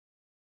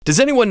Does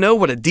anyone know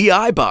what a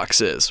DI box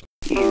is?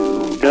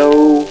 You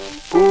know,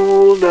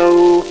 who'll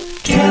know?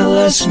 Tell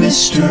us,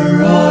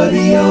 Mr.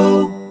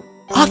 Audio.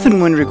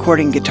 Often when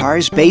recording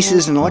guitars,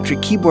 basses, and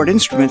electric keyboard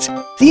instruments,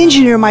 the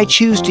engineer might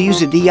choose to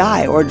use a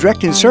DI or a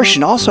direct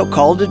insertion, also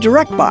called a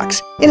direct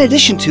box, in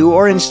addition to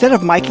or instead of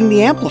miking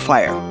the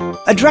amplifier.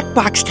 A direct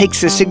box takes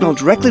the signal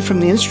directly from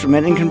the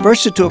instrument and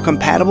converts it to a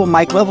compatible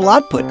mic level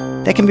output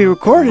that can be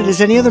recorded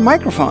as any other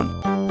microphone.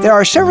 There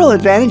are several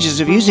advantages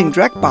of using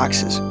direct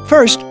boxes.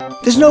 First,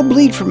 there's no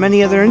bleed from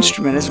any other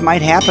instrument, as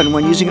might happen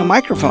when using a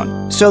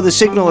microphone, so the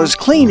signal is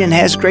clean and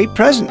has great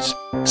presence.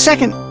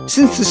 Second,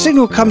 since the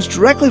signal comes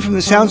directly from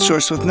the sound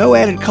source with no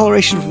added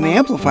coloration from the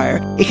amplifier,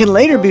 it can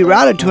later be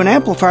routed to an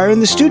amplifier in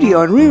the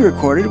studio and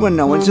re-recorded when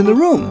no one's in the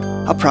room,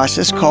 a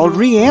process called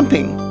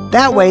reamping.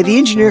 That way, the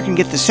engineer can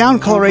get the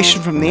sound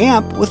coloration from the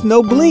amp with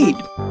no bleed.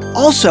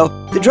 Also,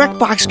 the direct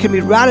box can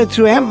be routed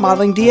through amp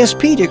modeling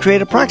DSP to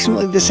create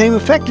approximately the same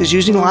effect as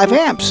using live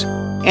amps.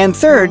 And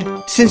third,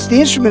 since the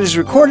instrument is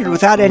recorded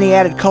without any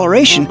added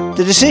coloration,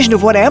 the decision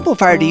of what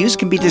amplifier to use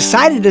can be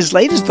decided as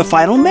late as the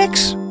final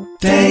mix.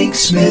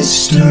 Thanks,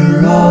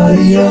 Mr.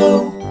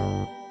 Audio.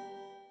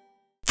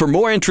 For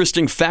more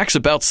interesting facts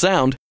about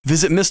sound,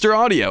 visit Mr.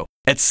 Audio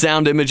at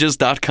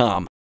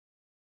soundimages.com.